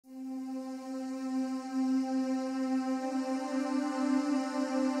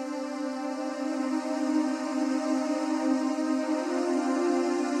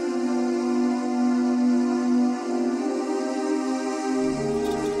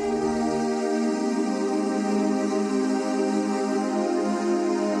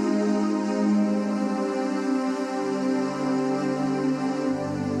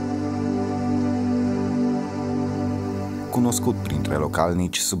cunoscut printre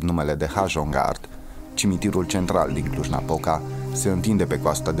localnici sub numele de Hajongard, cimitirul central din Cluj-Napoca se întinde pe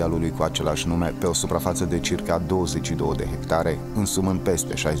coasta dealului cu același nume pe o suprafață de circa 22 de hectare, însumând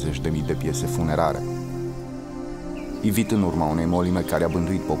peste 60.000 de piese funerare. Ivit în urma unei molime care a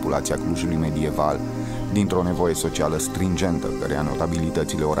bântuit populația Clujului medieval, dintr-o nevoie socială stringentă, căreia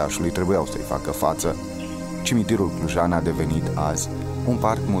notabilitățile orașului trebuiau să-i facă față, cimitirul clujan a devenit azi un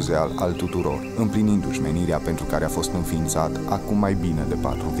parc muzeal al tuturor, împlinindu-și menirea pentru care a fost înființat acum mai bine de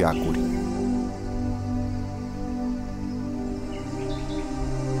 4 veacuri.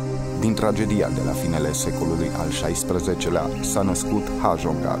 Din tragedia de la finele secolului al XVI-lea s-a născut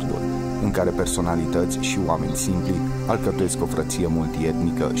Hajongardul, în care personalități și oameni simpli alcătuiesc o frăție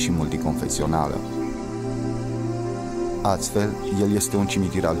multietnică și multiconfesională. Astfel, el este un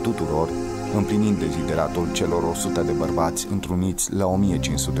cimitir al tuturor, împlinind dezideratul celor 100 de bărbați întruniți la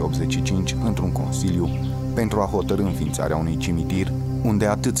 1585 într-un consiliu pentru a hotărî înființarea unui cimitir unde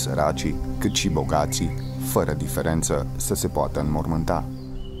atât săracii cât și bogații, fără diferență, să se poată înmormânta.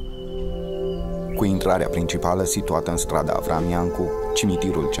 Cu intrarea principală situată în strada Avram Iancu,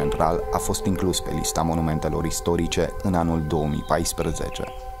 cimitirul central a fost inclus pe lista monumentelor istorice în anul 2014.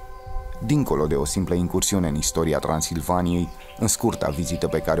 Dincolo de o simplă incursiune în istoria Transilvaniei, în scurta vizită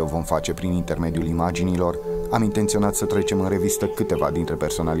pe care o vom face prin intermediul imaginilor, am intenționat să trecem în revistă câteva dintre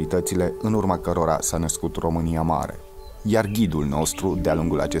personalitățile în urma cărora s-a născut România Mare. Iar ghidul nostru, de-a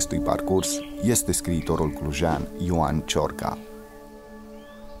lungul acestui parcurs, este scriitorul clujean Ioan Ciorca.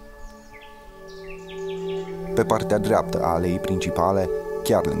 Pe partea dreaptă a aleii principale,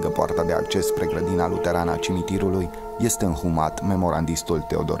 chiar lângă poarta de acces spre grădina luterană a cimitirului, este înhumat memorandistul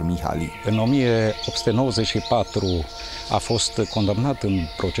Teodor Mihali. În 1894 a fost condamnat în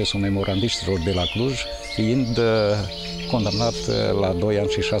procesul memorandiștilor de la Cluj, fiind condamnat la 2 ani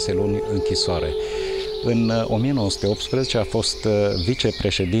și 6 luni închisoare. În 1918 a fost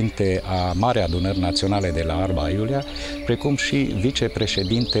vicepreședinte a Marei Adunări Naționale de la Arba Iulia, precum și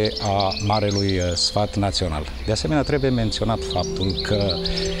vicepreședinte a Marelui Sfat Național. De asemenea, trebuie menționat faptul că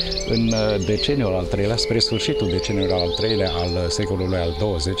în deceniul al III-lea, spre sfârșitul deceniului al III-lea al secolului al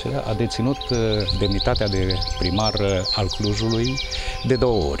XX-lea, a deținut demnitatea de primar al Clujului de 2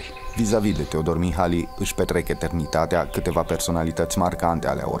 ori. Vis-a-vis de Teodor Mihali își petrec eternitatea câteva personalități marcante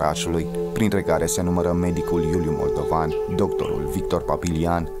ale orașului, printre care se numără medicul Iuliu Moldovan, doctorul Victor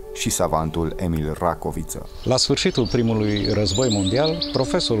Papilian și savantul Emil Racoviță. La sfârșitul primului război mondial,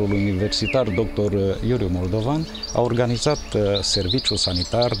 profesorul universitar dr. Iuliu Moldovan a organizat serviciul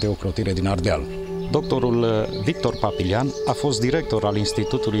sanitar de ocrotire din Ardeal. Doctorul Victor Papilian a fost director al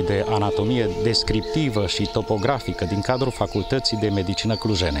Institutului de Anatomie Descriptivă și Topografică din cadrul Facultății de Medicină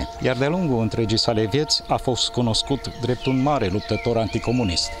Clujene, iar de-a lungul întregii sale vieți a fost cunoscut drept un mare luptător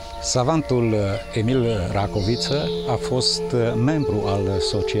anticomunist. Savantul Emil Racoviță a fost membru al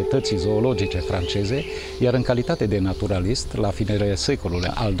Societății Zoologice franceze, iar în calitate de naturalist, la finele secolului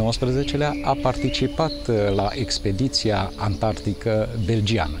al XIX-lea, a participat la expediția antarctică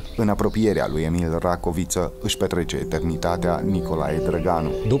belgiană. În apropierea lui Emil Racoviță își petrece eternitatea Nicolae Drăganu.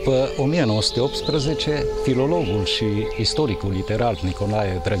 După 1918, filologul și istoricul literar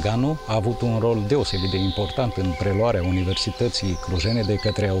Nicolae Drăganu a avut un rol deosebit de important în preluarea Universității Clujene de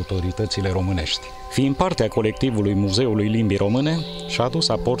către autoritățile românești. Fiind parte a colectivului Muzeului Limbii Române, și-a adus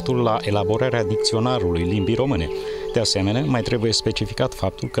aportul la elaborarea dicționarului limbii române. De asemenea, mai trebuie specificat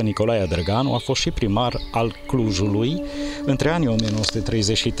faptul că Nicolae Drăganu a fost și primar al Clujului între anii 1933-1938.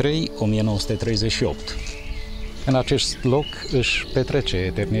 În acest loc își petrece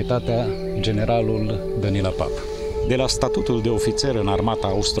eternitatea generalul Danilă Pap. De la statutul de ofițer în armata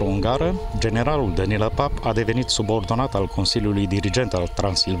austro-ungară, generalul Danilă Pap a devenit subordonat al Consiliului Dirigent al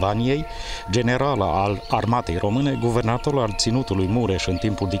Transilvaniei, general al armatei române, guvernator al Ținutului Mureș în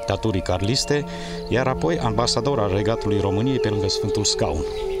timpul dictaturii carliste, iar apoi ambasador al Regatului României pe lângă Sfântul Scaun.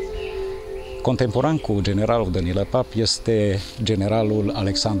 Contemporan cu generalul Danilă Pap este generalul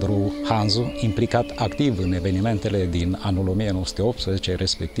Alexandru Hanzu, implicat activ în evenimentele din anul 1918,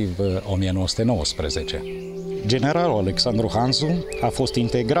 respectiv 1919. Generalul Alexandru Hanzu a fost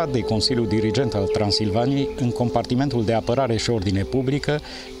integrat de Consiliul Dirigent al Transilvaniei în compartimentul de apărare și ordine publică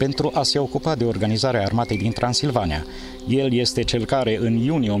pentru a se ocupa de organizarea armatei din Transilvania. El este cel care, în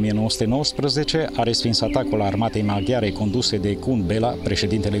iunie 1919, a respins atacul armatei maghiare conduse de Kun Bela,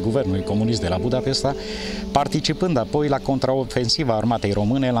 președintele Guvernului Comunist de la Budapesta, participând apoi la contraofensiva armatei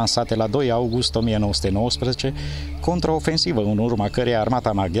române lansate la 2 august 1919, contraofensivă în urma căreia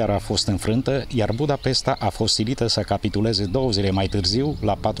armata maghiară a fost înfrântă, iar Budapesta a fost silită să capituleze 2 zile mai târziu,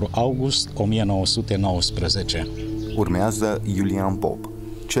 la 4 august 1919. Urmează Iulian Pop,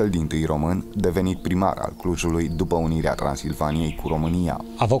 cel dintâi român, devenit primar al Clujului după unirea Transilvaniei cu România.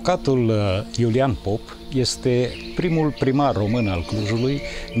 Avocatul Iulian Pop este primul primar român al Clujului,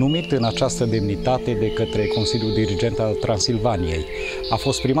 numit în această demnitate de către Consiliul Dirigent al Transilvaniei. A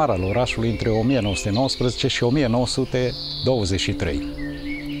fost primar al orașului între 1919 și 1923.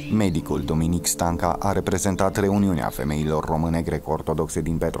 Medicul Dominic Stanca a reprezentat reuniunea femeilor române greco-ortodoxe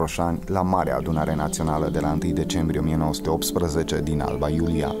din Petroșani la Marea Adunare Națională de la 1 decembrie 1918 din Alba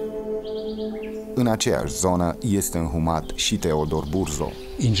Iulia. În aceeași zonă este înhumat și Teodor Burzo.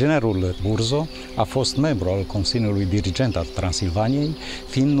 Inginerul Burzo a fost membru al Consiliului Dirigent al Transilvaniei,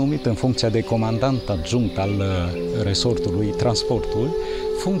 fiind numit în funcția de comandant adjunct al resortului Transportul,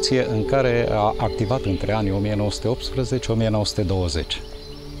 funcție în care a activat între anii 1918-1920.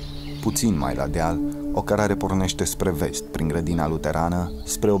 Puțin mai la deal, o cărare pornește spre vest, prin grădina luterană,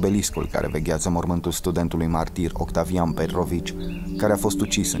 spre obeliscul care veghează mormântul studentului martir Octavian Petrovici, care a fost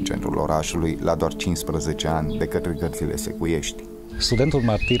ucis în centrul orașului la doar 15 ani de către gărzile secuiești. Studentul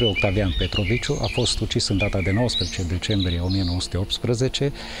martir Octavian Petroviciu a fost ucis în data de 19 decembrie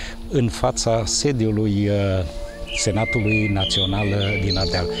 1918 în fața sediului Senatului Național din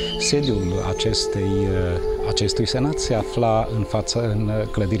Ardeal. Sediul acestui senat se afla în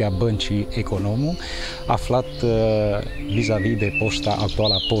clădirea Băncii Economul, aflat vis-a-vis de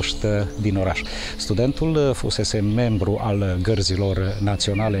actuala poștă din oraș. Studentul fusese membru al gărzilor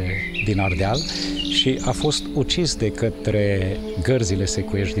naționale din Ardeal și a fost ucis de către gărzile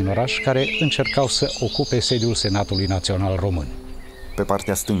secuiești din oraș, care încercau să ocupe sediul Senatului Național Român. Pe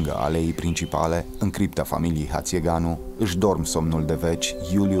partea stângă a aleii principale, în cripta familiei Hațieganu, își dorm somnul de veci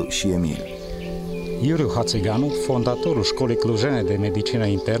Iuliu și Emil. Iuliu Hațieganu, fondatorul Școlii Clujene de Medicină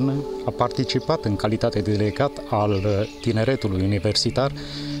Internă, a participat în calitate de delegat al tineretului universitar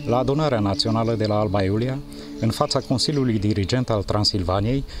la Adunarea Națională de la Alba Iulia, în fața Consiliului Dirigent al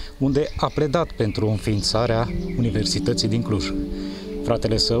Transilvaniei, unde a pledat pentru înființarea Universității din Cluj.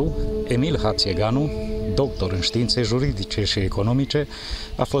 Fratele său, Emil Hațieganu, doctor în științe juridice și economice,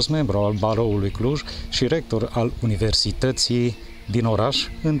 a fost membru al Baroului Cluj și rector al Universității din oraș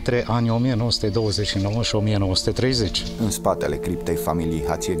între anii 1929 și 1930. În spatele criptei familiei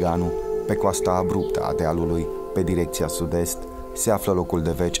Hațieganu, pe coasta abruptă a dealului, pe direcția sud-est, se află locul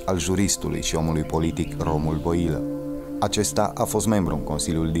de veci al juristului și omului politic Romul Boilă. Acesta a fost membru în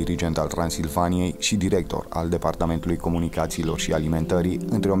Consiliul Dirigent al Transilvaniei și director al Departamentului Comunicațiilor și Alimentării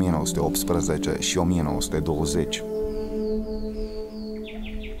între 1918 și 1920.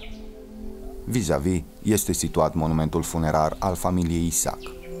 Vis-a-vis este situat monumentul funerar al familiei Isac.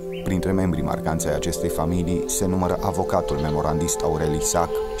 Printre membrii marcanți ai acestei familii se numără avocatul memorandist Aurel Isac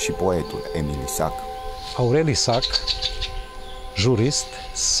și poetul Emil Isac. Aurel Isac, jurist,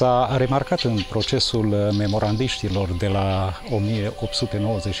 s-a remarcat în procesul memorandiștilor de la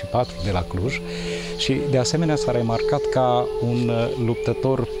 1894 de la Cluj și de asemenea s-a remarcat ca un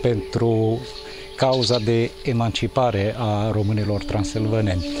luptător pentru cauza de emancipare a românilor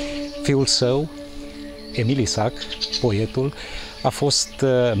transilvaneni. Fiul său, Emil Isac, poetul, a fost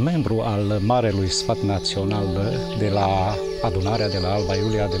membru al Marelui Sfat Național de la Adunarea de la Alba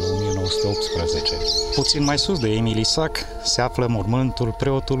Iulia de la 1918. Puțin mai sus de Emil Isac se află mormântul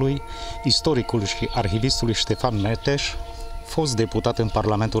preotului, istoricului și arhivistului Ștefan Neteș, fost deputat în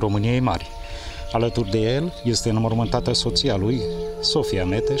Parlamentul României Mari. Alături de el este înmormântată soția lui, Sofia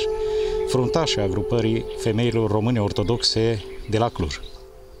Neteș, fruntașa grupării femeilor române ortodoxe de la Cluj.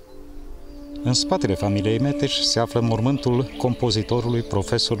 În spatele familiei Meteș se află mormântul compozitorului,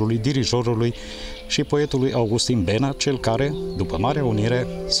 profesorului, dirijorului și poetului Augustin Bena, cel care, după Marea Unire,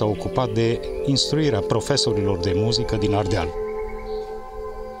 s-a ocupat de instruirea profesorilor de muzică din Ardeal.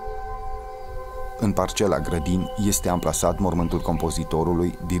 În parcela grădini este amplasat mormântul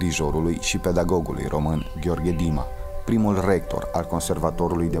compozitorului, dirijorului și pedagogului român Gheorghe Dima, primul rector al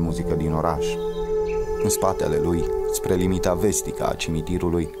Conservatorului de Muzică din oraș. În spatele lui, spre limita vestică a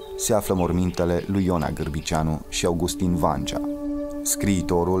cimitirului, se află mormintele lui Iona Gârbicianu și Augustin Vancea.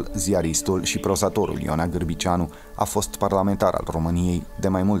 Scriitorul, ziaristul și prozatorul Iona Gârbicianu a fost parlamentar al României de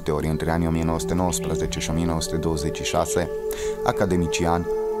mai multe ori între anii 1919 și 1926, academician,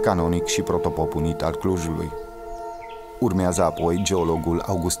 canonic și protopop unit al Clujului. Urmează apoi geologul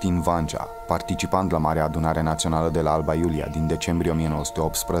Augustin Vancea, participant la Marea Adunare Națională de la Alba Iulia din decembrie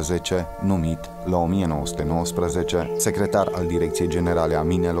 1918, numit, la 1919, secretar al Direcției Generale a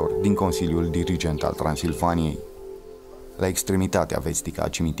Minelor din Consiliul Dirigent al Transilvaniei. La extremitatea vestică a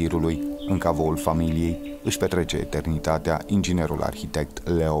cimitirului, în cavoul familiei, își petrece eternitatea inginerul arhitect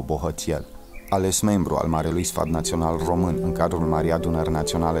Leo Bohățiel. Ales membru al Marelui Sfat Național Român în cadrul Marii Adunări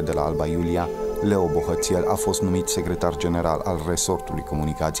Naționale de la Alba Iulia, Leo Bohățiel a fost numit secretar general al resortului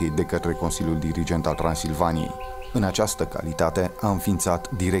comunicației de către Consiliul Dirigent al Transilvaniei. În această calitate a înființat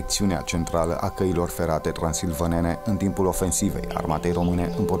Direcțiunea Centrală a Căilor Ferate Transilvanene în timpul ofensivei armatei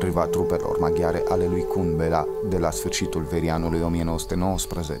române împotriva trupelor maghiare ale lui Kun Bela de la sfârșitul verii anului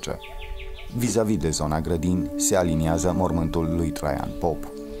 1919. Vis-a-vis de zona Grădini se aliniază mormântul lui Traian Pop.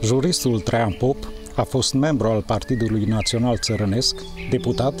 Juristul Traian Pop a fost membru al Partidului Național Țărănesc,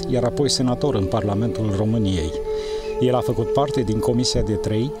 deputat, iar apoi senator în Parlamentul României. El a făcut parte din Comisia de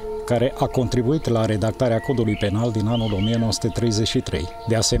 3, care a contribuit la redactarea codului penal din anul 1933.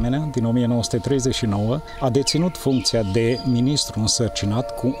 De asemenea, din 1939 a deținut funcția de ministru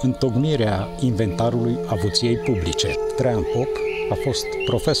însărcinat cu întocmirea inventarului avuției publice. Traian Pop a fost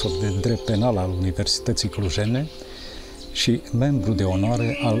profesor de drept penal al Universității Clujene și membru de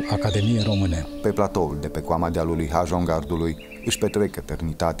onoare al Academiei Române. Pe platoul de pe coama dealului Hajongardului își petrec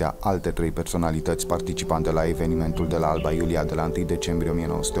eternitatea alte 3 personalități participante la evenimentul de la Alba Iulia de la 1 decembrie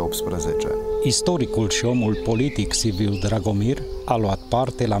 1918. Istoricul și omul politic Silviu Dragomir a luat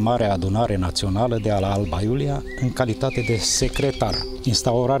parte la Marea Adunare Națională de la Alba Iulia în calitate de secretar.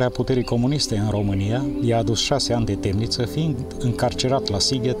 Instaurarea puterii comuniste în România i-a adus 6 ani de temniță, fiind încarcerat la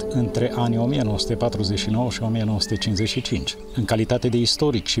Sighet între anii 1949 și 1955. În calitate de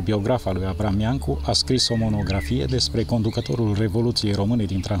istoric și biograf al lui Avram Iancu, a scris o monografie despre conducătorul Revoluției Române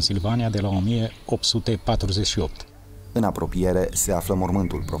din Transilvania de la 1848. În apropiere se află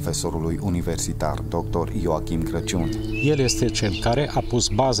mormântul profesorului universitar dr. Ioachim Crăciun. El este cel care a pus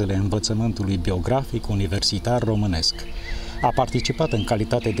bazele învățământului biografic universitar românesc. A participat în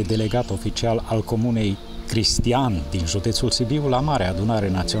calitate de delegat oficial al Comunei Cristian din județul Sibiu la Marea Adunare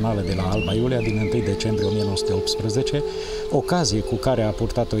Națională de la Alba Iulia din 1 decembrie 1918, ocazie cu care a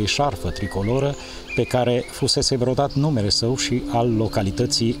purtat o eșarfă tricoloră pe care fusese brodat numele său și al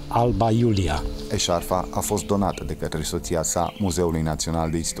localității Alba Iulia. Eșarfa a fost donată de către soția sa Muzeului Național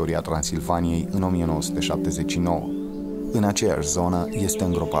de Istoria Transilvaniei în 1979. În aceeași zonă este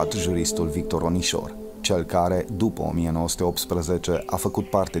îngropat juristul Victor Onișor, cel care, după 1918, a făcut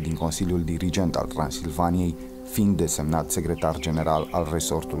parte din Consiliul Dirigent al Transilvaniei, fiind desemnat secretar general al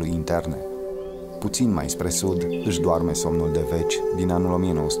resortului interne. Puțin mai spre sud își doarme somnul de veci din anul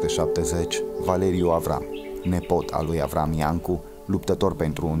 1970 Valeriu Avram, nepot al lui Avram Iancu, luptător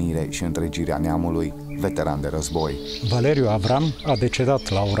pentru unire și întregirea neamului, veteran de război. Valeriu Avram a decedat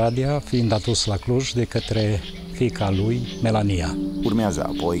la Oradea, fiind adus la Cluj de către fiica lui, Melania. Urmează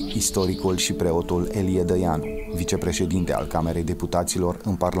apoi istoricul și preotul Elie Dăianu, vicepreședinte al Camerei Deputaților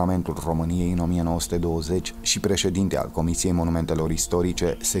în Parlamentul României în 1920 și președinte al Comisiei Monumentelor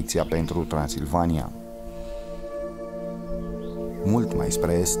Istorice, secția pentru Transilvania. Mult mai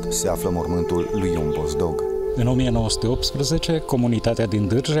spre est se află mormântul lui Ion Bozdog. În 1918, comunitatea din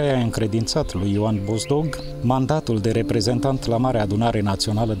Dârja a încredințat lui Ioan Bozdog mandatul de reprezentant la Marea Adunare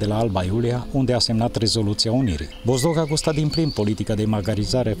Națională de la Alba Iulia, unde a semnat rezoluția Unirii. Bozdog a gustat din plin politica de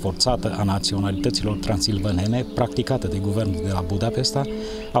magarizare forțată a naționalităților transilvanene, practicată de guvernul de la Budapesta,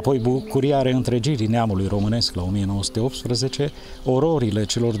 apoi bucuria reîntregirii neamului românesc la 1918, ororile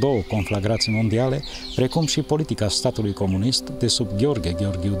celor 2 conflagrații mondiale, precum și politica statului comunist de sub Gheorghe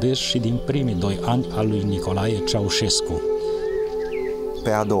Gheorghiudeș și din primii 2 ani al lui Nicolae Ceaușescu. Pe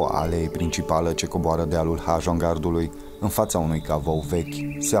a doua alee principală ce coboară dealul Hajongardului, în fața unui cavou vechi,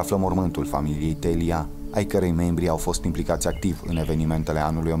 se află mormântul familiei Telia, ai cărei membri au fost implicați activ în evenimentele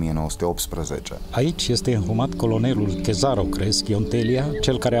anului 1918. Aici este înhumat colonelul Chezaro Cresc Ion Telia,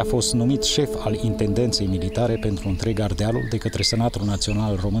 cel care a fost numit șef al intendenței militare pentru întreg Ardealul de către Senatul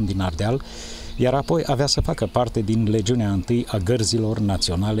Național Român din Ardeal, iar apoi avea să facă parte din legiunea întâi a gărzilor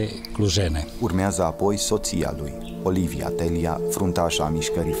naționale clujene. Urmează apoi soția lui, Olivia Telia, fruntașa a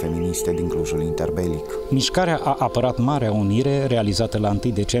mișcării feministe din Clujul interbelic. Mișcarea a apărat Marea Unire, realizată la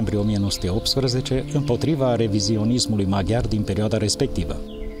 1 decembrie 1918, împotriva revizionismului maghiar din perioada respectivă.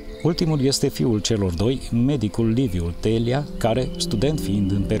 Ultimul este fiul celor 2, medicul Liviu Telia, care, student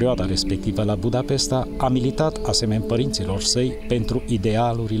fiind în perioada respectivă la Budapesta, a militat, asemeni părinților săi, pentru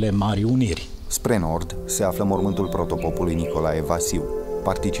idealurile Marii Uniri. Spre nord se află mormântul protopopului Nicolae Vasiu,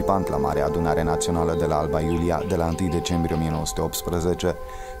 participant la Marea Adunare Națională de la Alba Iulia de la 1 decembrie 1918,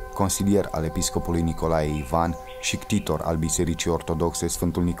 consilier al episcopului Nicolae Ivan și ctitor al Bisericii Ortodoxe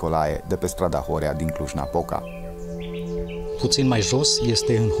Sfântul Nicolae de pe strada Horea din Cluj-Napoca. Puțin mai jos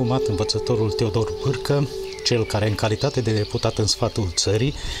este înhumat învățătorul Teodor Bârcă, cel care, în calitate de deputat în sfatul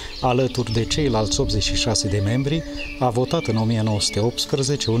țării, alături de ceilalți 86 de membri, a votat în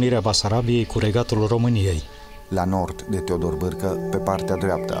 1918 unirea Basarabiei cu Regatul României. La nord de Teodor Bârcă, pe partea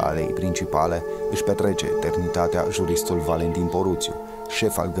dreaptă a aleii principale, își petrece eternitatea juristul Valentin Poruțiu,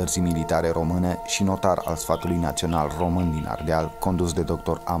 șef al gărzii militare române și notar al Sfatului Național Român din Ardeal, condus de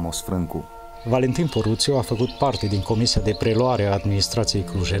dr. Amos Frâncu. Valentin Poruțiu a făcut parte din Comisia de Preluare a Administrației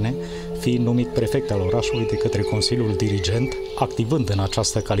Clujene, fiind numit prefect al orașului de către Consiliul Dirigent, activând în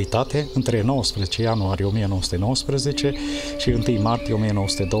această calitate între 19 ianuarie 1919 și 1 martie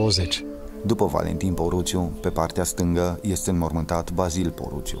 1920. După Valentin Poruțiu, pe partea stângă este înmormântat Bazil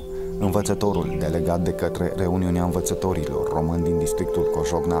Poruțiu, învățătorul delegat de către Reuniunea Învățătorilor Români din districtul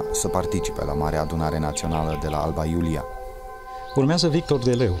Cojocna să participe la Marea Adunare Națională de la Alba Iulia. Urmează Victor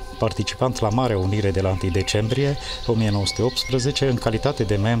Deleu, participant la Marea Unire de la 1 decembrie 1918 în calitate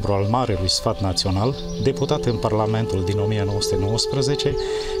de membru al Marelui Sfat Național, deputat în Parlamentul din 1919,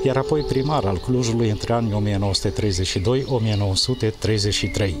 iar apoi primar al Clujului între anii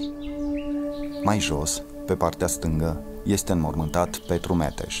 1932-1933. Mai jos, pe partea stângă, este înmormântat Petru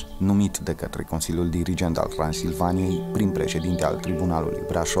Meteș, numit de către Consiliul Dirigent al Transilvaniei, prim președinte al Tribunalului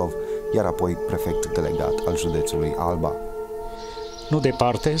Brașov, iar apoi prefect delegat al județului Alba. Nu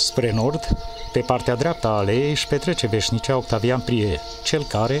departe, spre nord, pe partea dreaptă a aleei își petrece veșnicea Octavian Prie, cel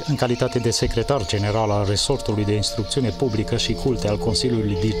care, în calitate de secretar general al resortului de instrucțiune publică și culte al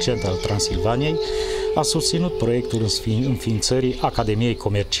Consiliului Dirigent al Transilvaniei, a susținut proiectul înființării Academiei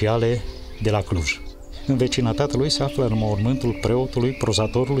Comerciale de la Cluj. În vecinătatea lui se află înmormântul preotului,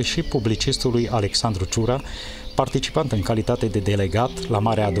 prozatorului și publicistului Alexandru Ciura, participant în calitate de delegat la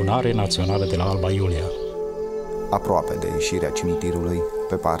Marea Adunare Națională de la Alba Iulia. Aproape de ieșirea cimitirului,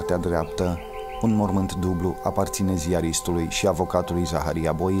 pe partea dreaptă, un mormânt dublu aparține ziaristului și avocatului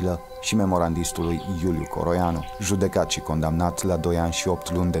Zaharia Boilă și memorandistului Iuliu Coroianu, judecat și condamnat la 2 ani și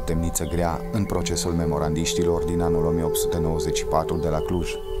 8 luni de temniță grea în procesul memorandiștilor din anul 1894 de la Cluj.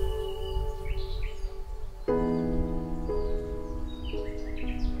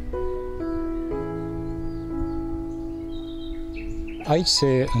 Aici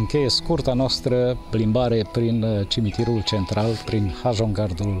se încheie scurta noastră plimbare prin cimitirul central, prin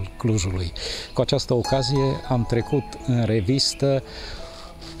Hajongardul Clujului. Cu această ocazie am trecut în revistă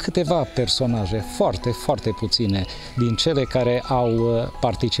câteva personaje, foarte puține, din cele care au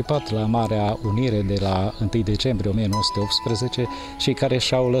participat la Marea Unire de la 1 decembrie 1918 și care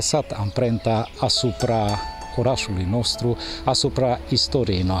și-au lăsat amprenta asupra orașului nostru, asupra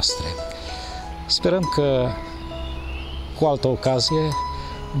istoriei noastre. Sperăm că cu altă ocazie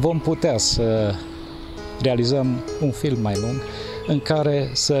vom putea să realizăm un film mai lung în care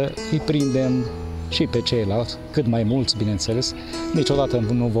să îi prindem și pe ceilalți, cât mai mulți, bineînțeles. Niciodată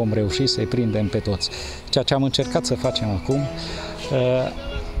nu vom reuși să îi prindem pe toți. Ceea ce am încercat să facem acum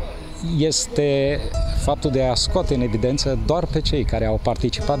este faptul de a scoate în evidență doar pe cei care au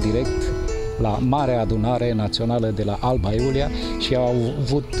participat direct la Marea Adunare Națională de la Alba Iulia și au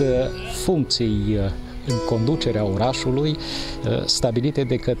avut funcții în conducerea orașului stabilite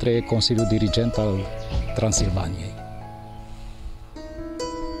de către Consiliul Dirigent al Transilvaniei.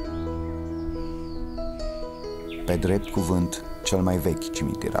 Pe drept cuvânt, cel mai vechi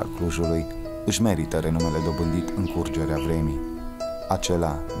cimitir al Clujului își merită renumele dobândit în curgerea vremii,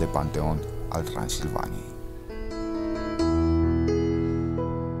 acela de Panteon al Transilvaniei.